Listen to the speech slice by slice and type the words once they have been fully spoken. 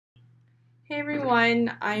Hey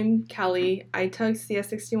everyone, I'm Kelly. I took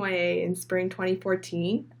CS61A in spring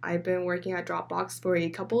 2014. I've been working at Dropbox for a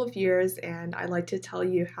couple of years and I'd like to tell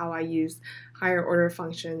you how I use higher order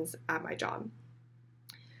functions at my job.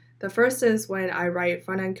 The first is when I write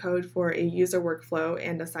front-end code for a user workflow,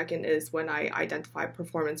 and the second is when I identify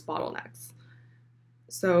performance bottlenecks.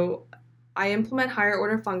 So I implement higher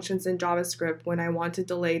order functions in JavaScript when I want to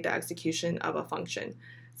delay the execution of a function,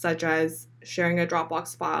 such as sharing a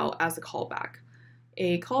Dropbox file as a callback.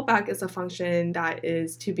 A callback is a function that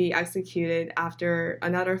is to be executed after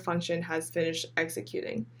another function has finished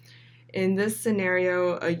executing. In this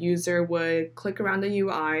scenario, a user would click around the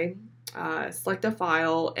UI, select a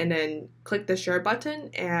file, and then click the share button,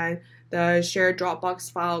 and the shared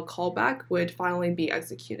Dropbox file callback would finally be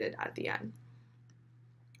executed at the end.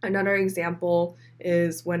 Another example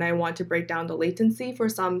is when I want to break down the latency for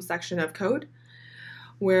some section of code.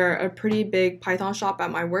 We're a pretty big Python shop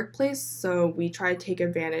at my workplace, so we try to take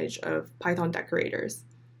advantage of Python decorators.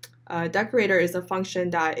 A decorator is a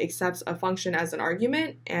function that accepts a function as an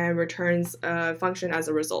argument and returns a function as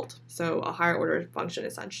a result, so a higher order function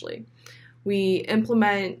essentially. We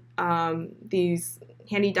implement these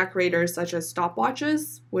handy decorators such as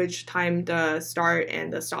stopwatches, which time the start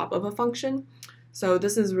and the stop of a function. So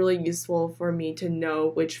this is really useful for me to know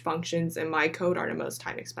which functions in my code are the most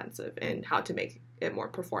time expensive and how to make it more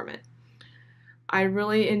performant. I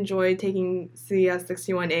really enjoy taking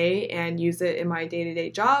CS61A and use it in my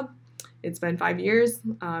day-to-day job. It's been 5 years,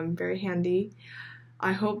 very handy.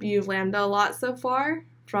 I hope you've learned a lot so far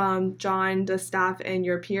from John, the staff, and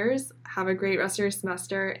your peers. Have a great rest of your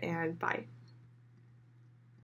semester, and bye.